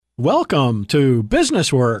Welcome to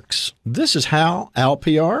Business Works. This is Al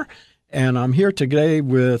PR, and I'm here today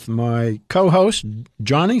with my co-host,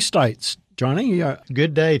 Johnny Stites. Johnny?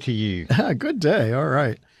 Good day to you. Good day. All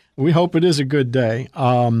right. We hope it is a good day.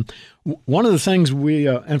 One of the things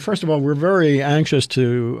and first of all, we're very anxious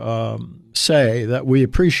to say that we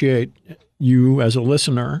appreciate you as a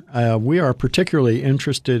listener. We are particularly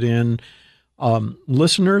interested in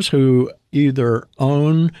listeners who either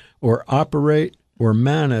own or operate or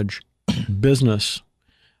manage business.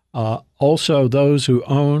 Also, those who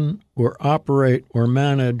own or operate or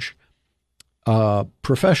manage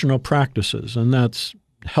professional practices, and that's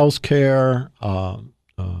healthcare,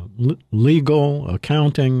 legal,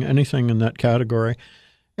 accounting, anything in that category.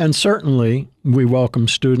 And certainly, we welcome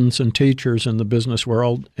students and teachers in the business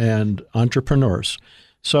world and entrepreneurs.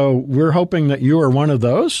 So we're hoping that you are one of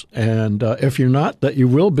those, and if you're not, that you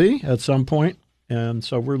will be at some point. And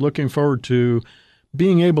so we're looking forward to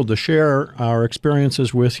being able to share our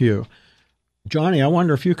experiences with you. Johnny, I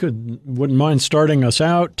wonder if you wouldn't mind starting us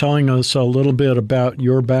out, telling us a little bit about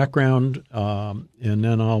your background, and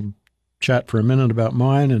then I'll chat for a minute about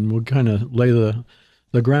mine, and we'll kind of lay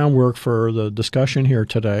the groundwork for the discussion here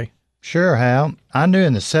today. Sure, Hal. I knew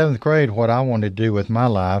in the 7th grade what I wanted to do with my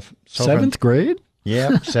life. So 7th grade?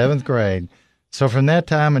 Yeah, 7th grade. So from that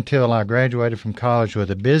time until I graduated from college with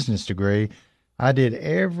a business degree, I did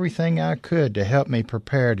everything I could to help me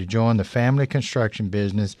prepare to join the family construction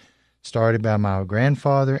business started by my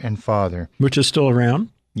grandfather and father. Which is still around?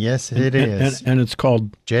 Yes, it is. And it's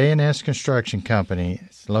called? J&S Construction Company.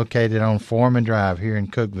 It's located on Foreman Drive here in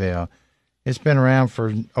Cookeville. It's been around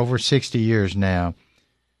for over 60 years now.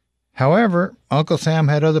 However, Uncle Sam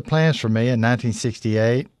had other plans for me in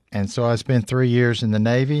 1968, and so I spent 3 years in the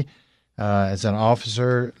Navy as an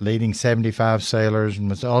officer leading 75 sailors and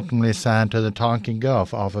was ultimately assigned to the Tonkin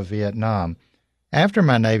Gulf off of Vietnam. After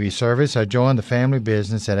my Navy service, I joined the family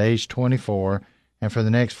business at age 24, and for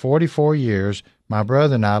the next 44 years, my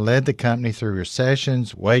brother and I led the company through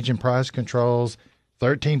recessions, wage and price controls,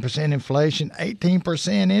 13% inflation,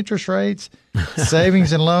 18% interest rates,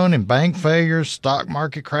 savings and loan and bank failures, stock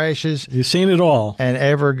market crashes. You've seen it all. And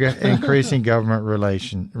ever-increasing government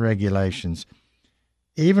regulations.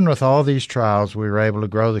 Even with all these trials, we were able to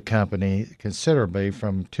grow the company considerably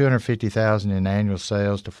from $250,000 in annual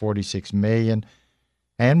sales to $46 million,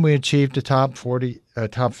 and we achieved a top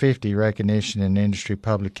 50 recognition in industry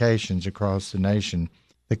publications across the nation.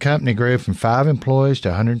 The company grew from 5 employees to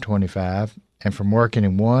 125, and from working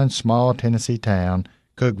in one small Tennessee town,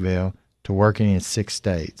 Cookeville, to working in 6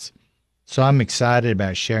 states. So I'm excited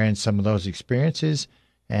about sharing some of those experiences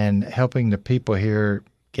and helping the people here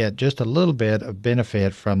get just a little bit of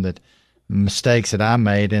benefit from the mistakes that I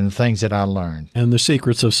made and the things that I learned. And the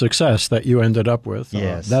secrets of success that you ended up with.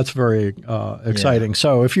 Yes. That's very exciting. Yeah.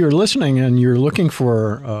 So if you're listening and you're looking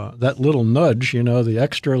for that little nudge, the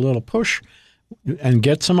extra little push, and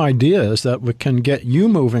get some ideas that can get you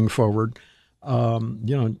moving forward,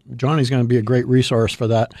 Johnny's going to be a great resource for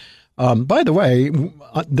that. By the way,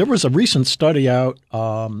 there was a recent study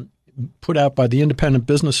put out by the Independent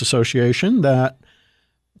Business Association that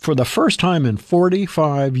for the first time in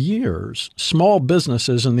 45 years, small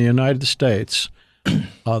businesses in the United States,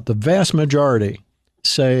 the vast majority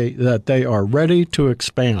say that they are ready to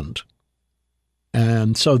expand.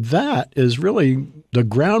 And so that is really the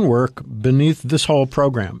groundwork beneath this whole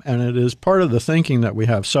program, and it is part of the thinking that we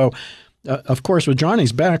have. So, of course, with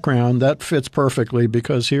Johnny's background, that fits perfectly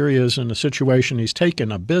because here he is in a situation. He's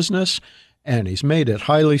taken a business and he's made it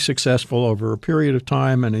highly successful over a period of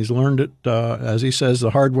time, and he's learned it, as he says, the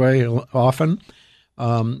hard way often.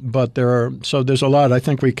 But there's a lot I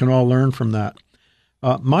think we can all learn from that.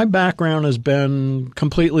 My background has been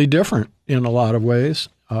completely different in a lot of ways,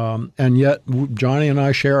 and yet Johnny and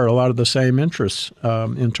I share a lot of the same interests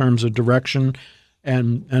in terms of direction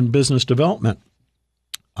and business development.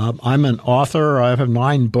 I'm an author. I have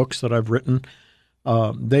 9 books that I've written.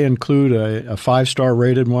 They include a 5-star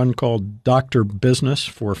rated one called Dr. Business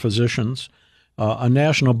for physicians, a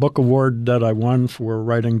National Book Award that I won for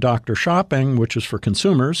writing Dr. Shopping, which is for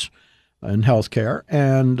consumers in healthcare,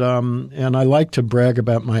 and I like to brag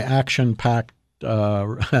about my action-packed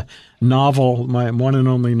novel, my one and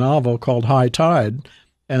only novel called High Tide,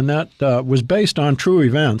 and that was based on true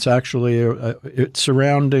events. Actually, it's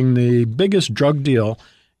surrounding the biggest drug deal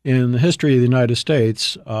in the history of the United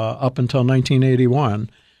States up until 1981,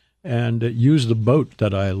 and it used the boat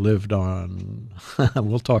that I lived on.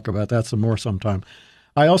 We'll talk about that some more sometime.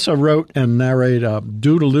 I also wrote and narrate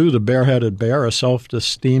Doodaloo, the Bareheaded Bear, a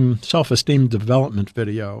self-esteem development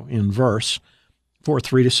video in verse for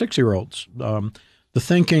 3 to 6-year-olds. The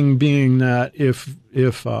thinking being that if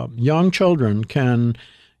young children can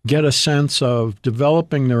get a sense of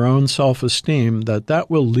developing their own self-esteem, that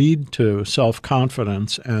will lead to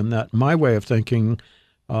self-confidence, and that my way of thinking,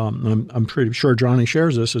 I'm pretty sure Johnny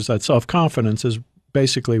shares this, is that self-confidence is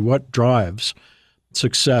basically what drives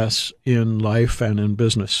success in life and in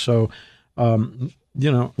business. So,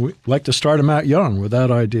 we like to start them out young with that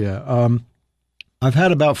idea. I've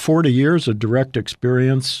had about 40 years of direct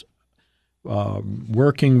experience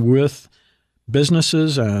working with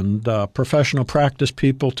businesses and professional practice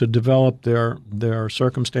people to develop their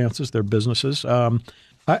circumstances, their businesses.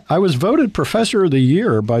 I was voted Professor of the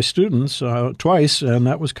Year by students twice, and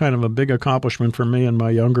that was kind of a big accomplishment for me in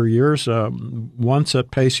my younger years, once at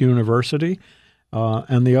Pace University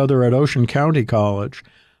and the other at Ocean County College.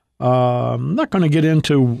 I'm not going to get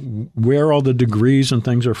into where all the degrees and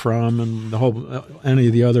things are from and any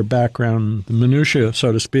of the other background, the minutiae,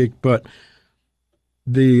 so to speak, but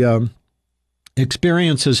the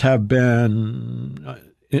experiences have been,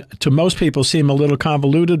 to most people, seem a little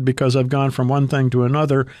convoluted because I've gone from one thing to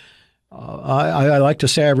another. I like to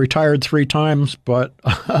say I retired 3 times, but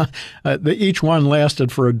each one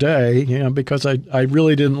lasted for a day, because I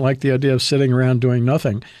really didn't like the idea of sitting around doing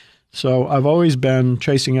nothing. So I've always been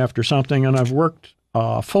chasing after something, and I've worked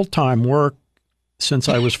full-time work since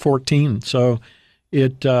I was 14. So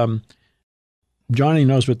Johnny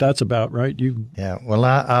knows what that's about, right? Yeah, well,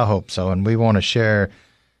 I hope so. And we want to share,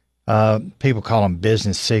 people call them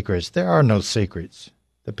business secrets. There are no secrets.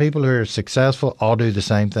 The people who are successful all do the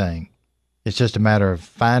same thing. It's just a matter of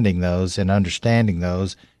finding those and understanding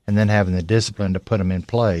those and then having the discipline to put them in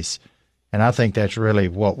place. And I think that's really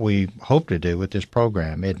what we hope to do with this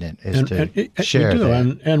program, isn't it? Is to share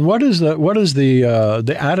that. And what is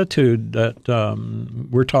the attitude that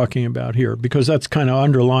we're talking about here? Because that's kind of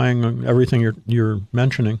underlying everything you're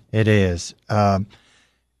mentioning. It is.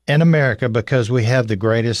 In America, because we have the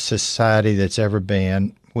greatest society that's ever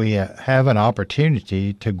been, we have an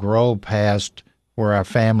opportunity to grow past where our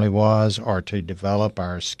family was, or to develop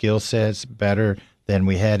our skill sets better than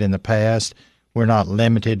we had in the past. We're not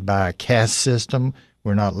limited by a caste system.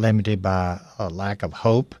 We're not limited by a lack of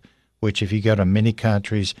hope, which if you go to many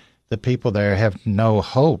countries, the people there have no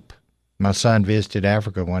hope. My son visited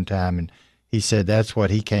Africa one time, and he said that's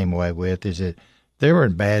what he came away with, is that they were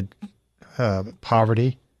in bad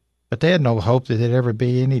poverty, but they had no hope that it'd ever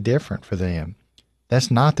be any different for them.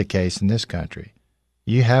 That's not the case in this country.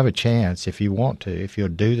 You have a chance if you want to. If you'll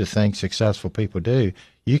do the things successful people do,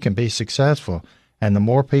 you can be successful. And the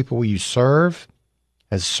more people you serve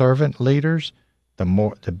as servant leaders, the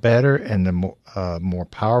better and the more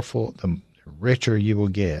powerful, the richer you will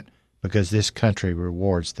get, because this country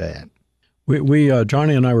rewards that. We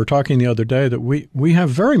Johnny and I were talking the other day that we have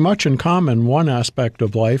very much in common. One aspect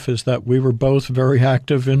of life is that we were both very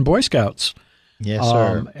active in Boy Scouts. Yes,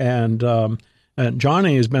 sir. And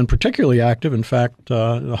Johnny has been particularly active. In fact,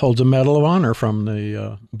 holds a Medal of Honor from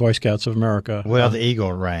the Boy Scouts of America. Well, the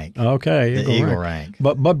Eagle rank. Okay. The Eagle rank.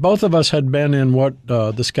 But both of us had been in what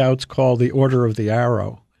the Scouts call the Order of the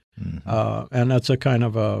Arrow. Mm-hmm. And that's a kind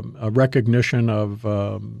of a recognition of,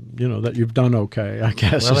 that you've done okay, I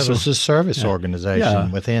guess. Well, it was a service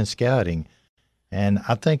organization within Scouting. And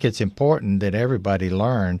I think it's important that everybody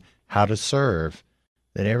learn how to serve,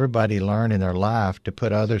 that everybody learn in their life to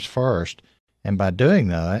put others first. And by doing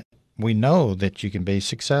that, we know that you can be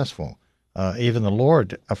successful. Even the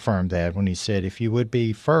Lord affirmed that when he said, if you would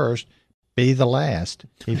be first, be the last.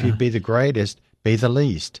 If you'd be the greatest, be the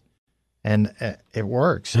least. And it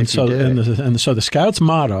works. And so the Scouts'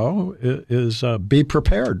 motto is be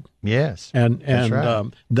prepared. Yes. And right.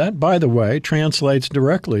 That, by the way, translates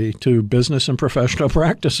directly to business and professional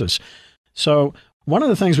practices. So one of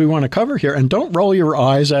the things we want to cover here, and don't roll your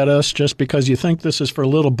eyes at us just because you think this is for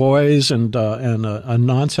little boys and a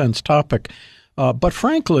nonsense topic. But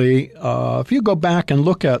frankly, if you go back and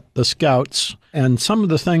look at the Scouts and some of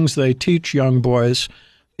the things they teach young boys,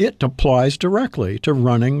 it applies directly to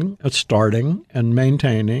running, starting, and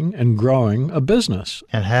maintaining and growing a business.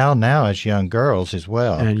 And how now as young girls as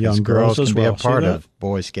well. And young girls as well. Can be a part of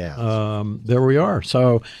Boy Scouts. There we are.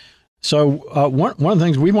 So one of the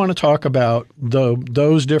things we want to talk about,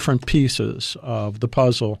 those different pieces of the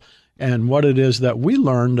puzzle and what it is that we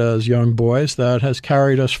learned as young boys that has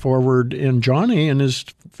carried us forward in Johnny and his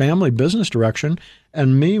family business direction,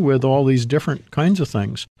 and me with all these different kinds of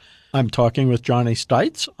things. I'm talking with Johnny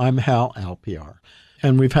Stites. I'm Hal Alpiar.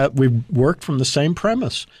 And we've worked from the same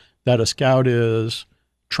premise that a Scout is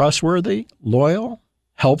trustworthy, loyal,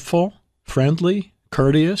 helpful, friendly,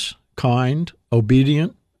 courteous, kind,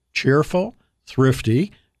 obedient, cheerful,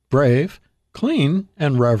 thrifty, brave, clean,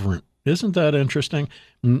 and reverent. Isn't that interesting?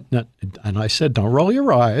 And I said, don't roll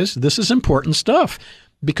your eyes. This is important stuff.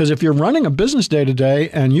 Because if you're running a business day to day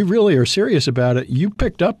and you really are serious about it, you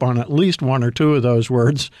picked up on at least one or two of those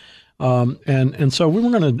words. And so we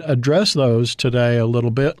were going to address those today a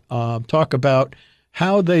little bit, talk about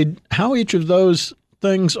how each of those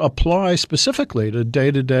things apply specifically to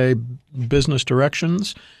day-to-day business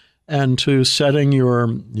directions and to setting your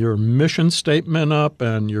mission statement up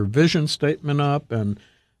and your vision statement up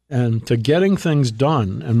and to getting things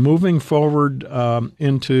done and moving forward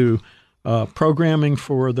into programming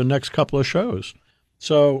for the next couple of shows.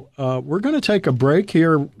 So we're going to take a break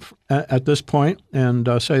here at this point and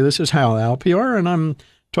say this is Hal Alpiar, and I'm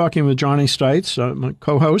talking with Johnny Stites, my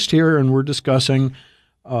co-host here, and we're discussing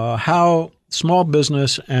how small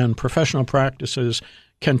business and professional practices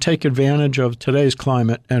can take advantage of today's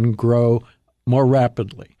climate and grow more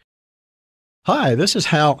rapidly. Hi, this is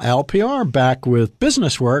Hal Alpiar back with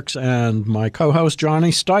BusinessWorks and my co-host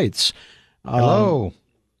Johnny Stites. Hello.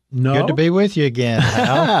 No? Good to be with you again,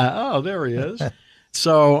 Hal. Oh, there he is.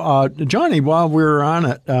 So, Johnny, while we're on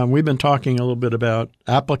it, we've been talking a little bit about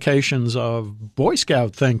applications of Boy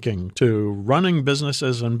Scout thinking to running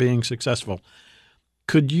businesses and being successful.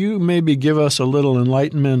 Could you maybe give us a little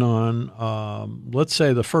enlightenment on, let's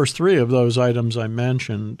say, the first three of those items I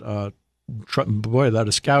mentioned? That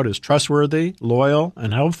a scout is trustworthy, loyal,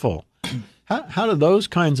 and helpful. How do those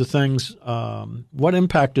kinds of things, what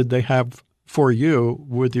impact did they have for you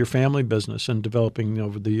with your family business and developing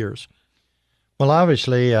over the years? Well,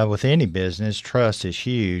 obviously, with any business, trust is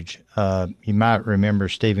huge. You might remember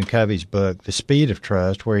Stephen Covey's book, The Speed of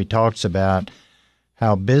Trust, where he talks about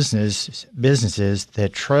how businesses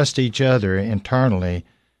that trust each other internally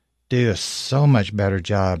do a so much better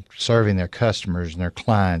job serving their customers and their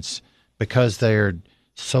clients because they're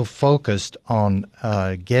so focused on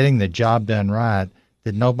getting the job done right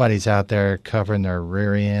that nobody's out there covering their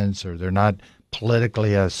rear ends or they're not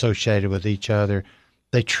politically associated with each other.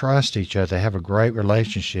 They trust each other. They have a great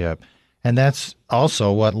relationship. And that's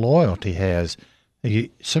also what loyalty has.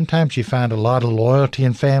 Sometimes you find a lot of loyalty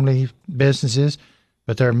in family businesses,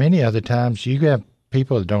 but there are many other times you have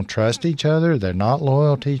people that don't trust each other. They're not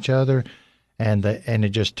loyal to each other, and it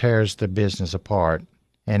just tears the business apart.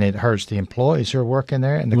 And it hurts the employees who are working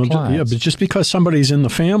there and the clients. Yeah, but just because somebody's in the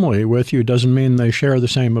family with you doesn't mean they share the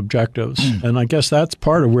same objectives. And I guess that's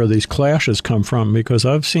part of where these clashes come from, because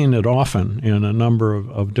I've seen it often in a number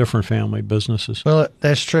of different family businesses. Well,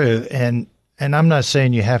 that's true. And I'm not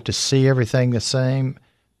saying you have to see everything the same,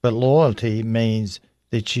 but loyalty means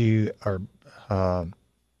that you are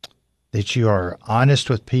honest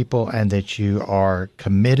with people and that you are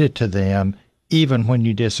committed to them even when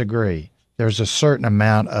you disagree. There's a certain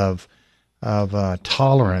amount of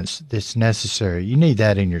tolerance that's necessary. You need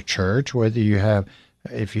that in your church,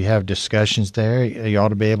 if you have discussions there, you ought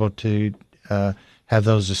to be able to have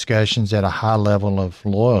those discussions at a high level of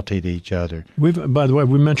loyalty to each other. By the way,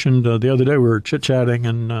 we mentioned the other day we were chit-chatting,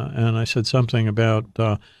 and I said something about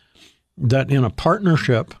that in a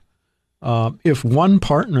partnership, if one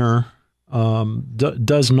partner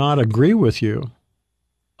does not agree with you,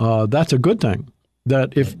 that's a good thing.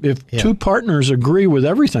 That if two partners agree with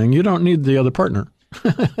everything, you don't need the other partner.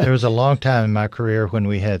 There was a long time in my career when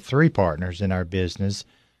we had three partners in our business,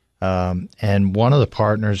 and one of the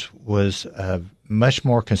partners was much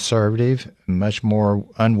more conservative, much more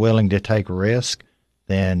unwilling to take risk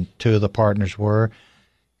than two of the partners were.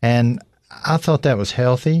 And I thought that was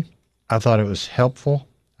healthy. I thought it was helpful.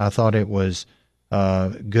 I thought it was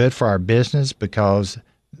good for our business because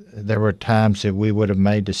there were times that we would have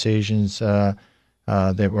made decisions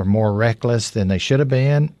that were more reckless than they should have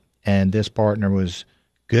been. And this partner was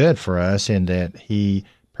good for us in that he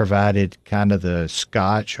provided kind of the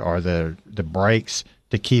scotch or the brakes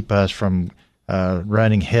to keep us from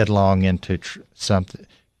running headlong into something.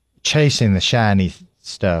 Chasing the shiny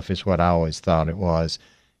stuff is what I always thought it was.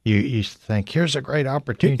 You think, here's a great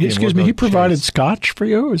opportunity. Excuse me, he provided scotch for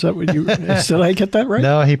you? Is that what you did I get that right?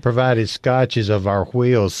 No, he provided scotches of our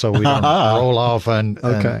wheels so we don't roll off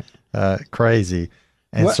crazy.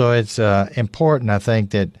 And so it's important, I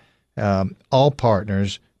think, that all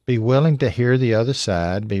partners be willing to hear the other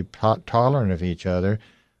side, be tolerant of each other,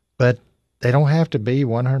 but they don't have to be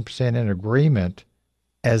 100% in agreement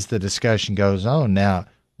as the discussion goes on. Now,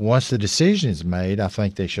 once the decision is made, I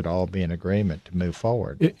think they should all be in agreement to move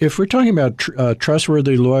forward. If we're talking about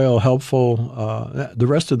trustworthy, loyal, helpful, the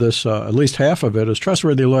rest of this, at least half of it, is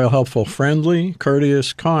trustworthy, loyal, helpful, friendly,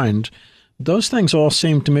 courteous, kind. Those things all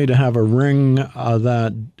seem to me to have a ring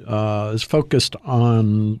that is focused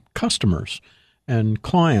on customers and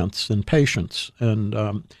clients and patients. And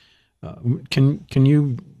can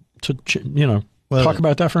you talk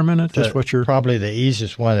about that for a minute? Just what you're probably the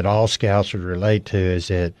easiest one that all scouts would relate to is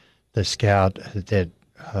that the scout that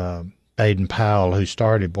Baden Powell, who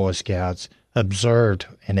started Boy Scouts, observed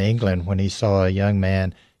in England when he saw a young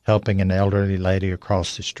man helping an elderly lady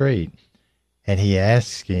across the street. And he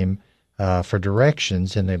asked him for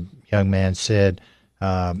directions, and the young man said,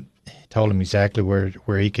 he told him exactly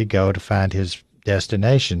where he could go to find his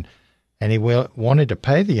destination. And he wanted to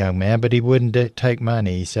pay the young man, but he wouldn't take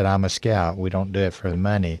money. He said, I'm a scout. We don't do it for the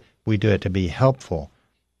money. We do it to be helpful.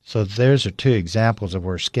 So there's are two examples of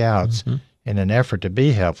where scouts, in an effort to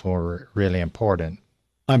be helpful, are really important.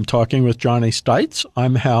 I'm talking with Johnny Stites.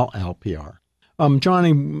 I'm Hal Alpiar.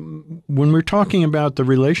 Johnny, when we're talking about the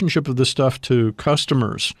relationship of the stuff to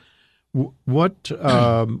customers, what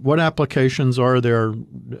applications are there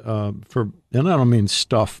for, and I don't mean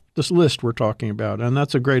stuff, this list we're talking about, and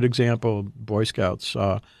that's a great example of Boy Scouts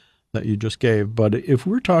that you just gave. But if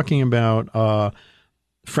we're talking about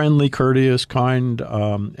friendly, courteous, kind,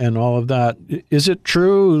 and all of that, is it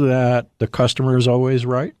true that the customer is always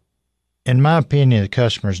right? In my opinion, the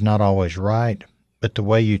customer is not always right, but the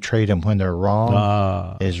way you treat them when they're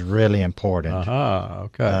wrong is really important.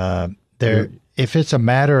 Okay. If it's a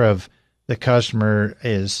matter of the customer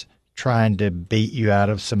is trying to beat you out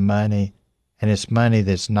of some money, and it's money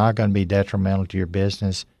that's not going to be detrimental to your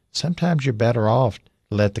business, sometimes you're better off to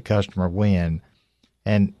let the customer win.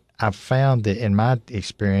 And I've found that in my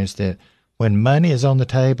experience that when money is on the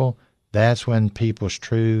table, that's when people's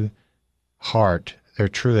true heart, their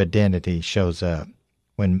true identity shows up.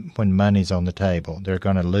 When money's on the table, they're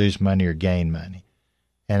going to lose money or gain money.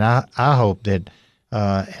 And I hope that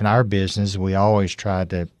in our business, we always try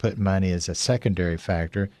to put money as a secondary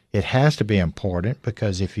factor. It has to be important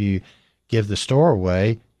because if you give the store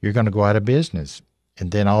away, you're going to go out of business.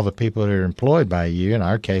 And then all the people that are employed by you, in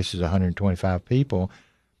our case is 125 people,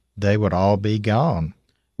 they would all be gone.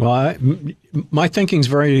 Well, my thinking's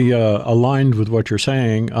very aligned with what you're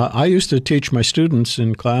saying. I used to teach my students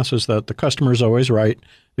in classes that the customer's always right,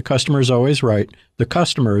 the customer's always right, the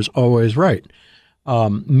customer is always right.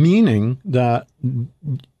 Meaning that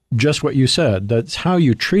just what you said, that's how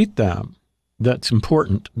you treat them, that's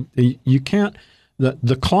important. You can't,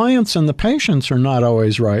 the clients and the patients are not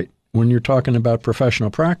always right when you're talking about professional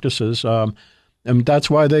practices. And that's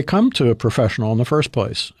why they come to a professional in the first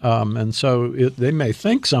place. And so they may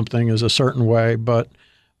think something is a certain way, but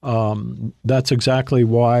that's exactly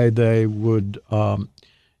why they would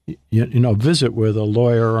visit with a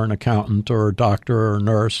lawyer or an accountant or a doctor or a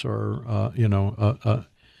nurse or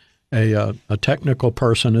a technical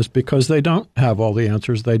person, is because they don't have all the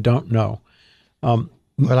answers. They don't know.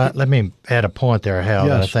 Let me add a point there, Hal,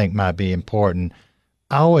 that I think might be important.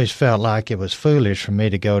 I always felt like it was foolish for me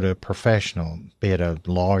to go to a professional, be it a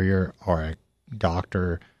lawyer or a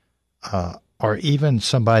doctor, or even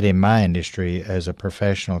somebody in my industry as a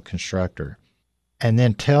professional constructor, and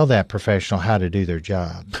then tell that professional how to do their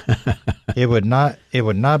job. It would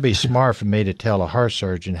not be smart for me to tell a heart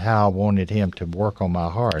surgeon how I wanted him to work on my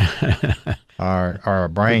heart, or a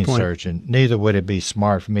brain surgeon. Neither would it be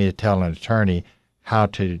smart for me to tell an attorney how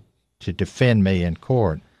to defend me in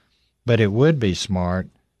court. But it would be smart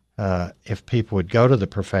if people would go to the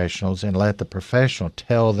professionals and let the professional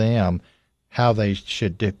tell them how they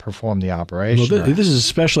should perform the operation. Well, this is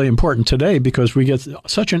especially important today because we get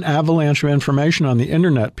such an avalanche of information on the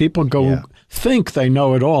internet. People think they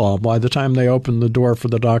know it all by the time they open the door for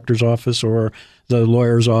the doctor's office or the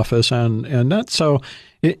lawyer's office, and that's so.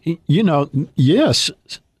 Yes.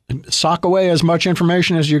 Sock away as much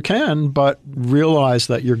information as you can, but realize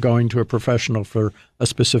that you're going to a professional for a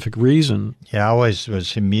specific reason. Yeah, I always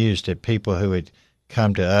was amused at people who would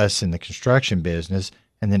come to us in the construction business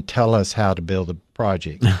and then tell us how to build a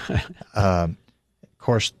project. Of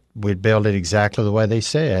course, we'd build it exactly the way they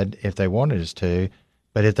said if they wanted us to,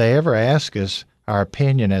 but if they ever ask us our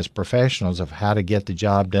opinion as professionals of how to get the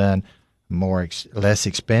job done less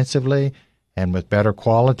expensively and with better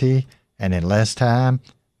quality and in less time,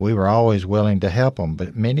 we were always willing to help them,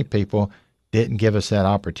 but many people didn't give us that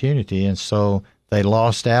opportunity, and so they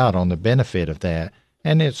lost out on the benefit of that.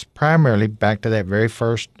 And it's primarily back to that very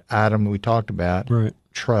first item we talked about, right.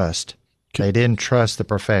 Trust. They didn't trust the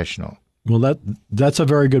professional. Well, that's a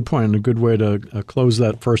very good point and a good way to close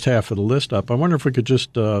that first half of the list up. I wonder if we could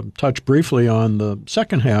just touch briefly on the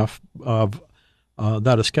second half of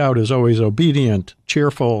that a scout is always obedient,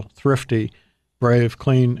 cheerful, thrifty, brave,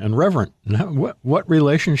 clean, and reverent. Now, what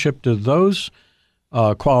relationship do those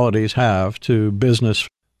qualities have to business?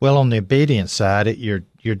 Well, on the obedience side,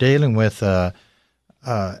 you're dealing with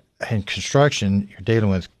in construction. You're dealing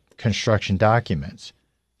with construction documents.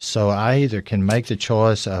 So I either can make the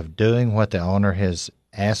choice of doing what the owner has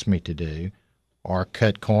asked me to do, or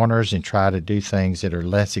cut corners and try to do things that are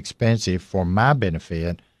less expensive for my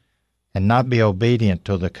benefit and not be obedient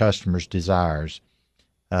to the customer's desires.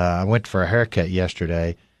 I went for a haircut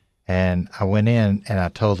yesterday, and I went in and I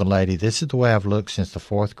told the lady, this is the way I've looked since the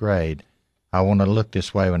 4th grade. I want to look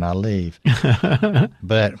this way when I leave.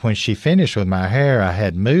 But when she finished with my hair, I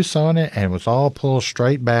had mousse on it and it was all pulled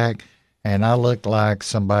straight back, and I looked like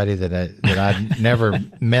somebody that I'd never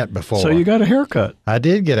met before. So you got a haircut. I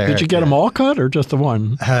did get a haircut. Did you get them all cut or just the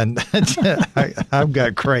one? I've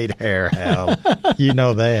got great hair, Hal. You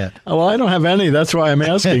know that. Well, I don't have any. That's why I'm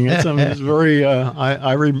asking. It's very.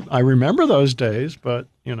 I remember those days, but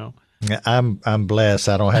you know. I'm blessed.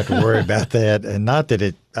 I don't have to worry about that, and not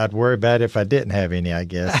that I'd worry about it if I didn't have any. I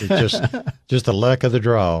guess it's just the luck of the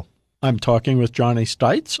draw. I'm talking with Johnny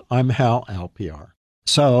Stites. I'm Hal Alpiar.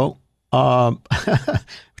 So.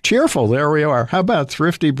 Cheerful. There we are. How about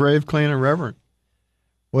thrifty, brave, clean, and reverent?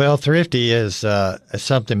 Well, thrifty is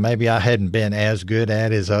something maybe I hadn't been as good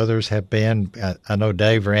at as others have been. I know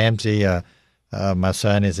Dave Ramsey. My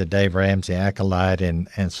son is a Dave Ramsey acolyte and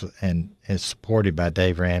is supported by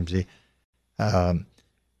Dave Ramsey.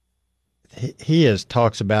 He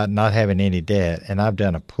talks about not having any debt, and I've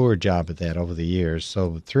done a poor job of that over the years.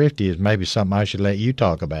 So thrifty is maybe something I should let you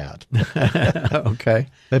talk about. Okay.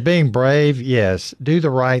 But being brave, yes, do the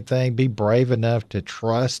right thing. Be brave enough to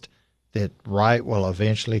trust that right will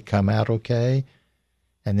eventually come out okay.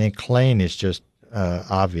 And then clean is just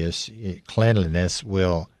obvious. Cleanliness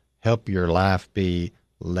will help your life be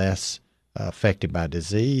less affected by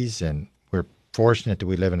disease, and we're fortunate that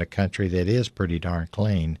we live in a country that is pretty darn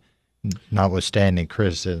clean, notwithstanding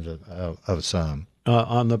criticism of some.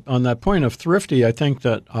 On that point of thrifty, I think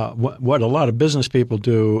that what a lot of business people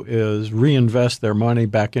do is reinvest their money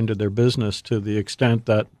back into their business to the extent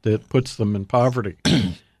that it puts them in poverty.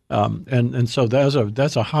 And so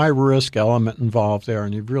that's a high risk element involved there,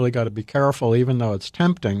 and you've really got to be careful, even though it's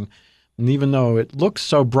tempting, and even though it looks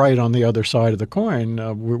so bright on the other side of the coin,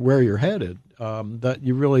 where you're headed, that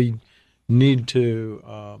you really need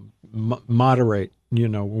to moderate,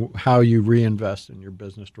 how you reinvest in your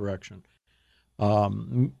business direction.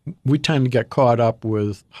 We tend to get caught up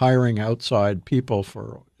with hiring outside people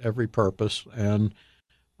for every purpose, and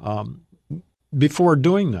before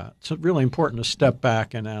doing that, it's really important to step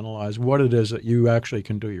back and analyze what it is that you actually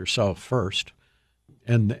can do yourself first,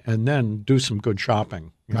 and then do some good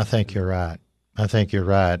shopping. I think you're right.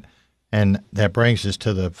 And that brings us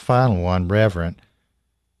to the final one, reverent.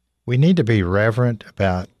 We need to be reverent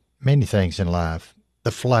about many things in life.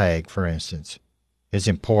 The flag, for instance, is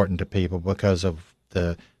important to people because of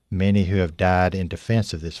the many who have died in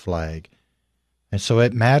defense of this flag. And so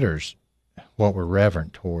it matters what we're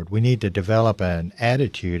reverent toward. We need to develop an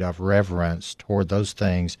attitude of reverence toward those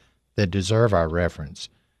things that deserve our reverence.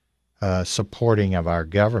 Supporting of our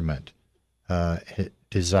government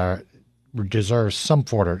deserves some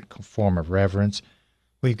form of reverence.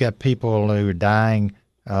 We've got people who are dying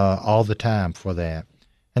all the time for that.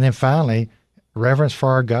 And then finally, reverence for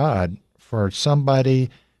our God, for somebody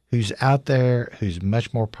who's out there who's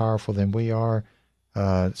much more powerful than we are.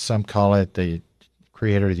 Some call it the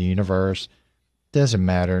creator of the universe. Doesn't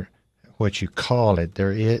matter what you call it.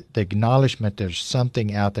 The acknowledgement there's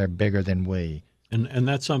something out there bigger than we. And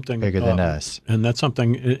that's something bigger than us. And that's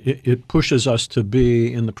something it pushes us to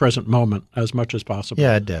be in the present moment as much as possible.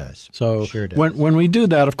 Yeah, it does. So sure does. When we do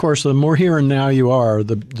that, of course, the more here and now you are,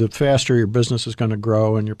 the faster your business is going to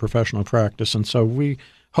grow and your professional practice. And so we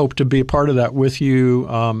hope to be a part of that with you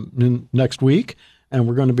next week. And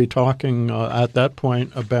we're going to be talking at that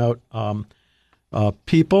point about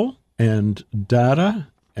people and data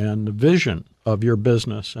and the vision of your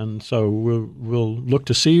business. And so we'll look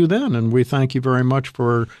to see you then. And we thank you very much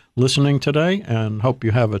for listening today and hope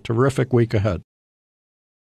you have a terrific week ahead.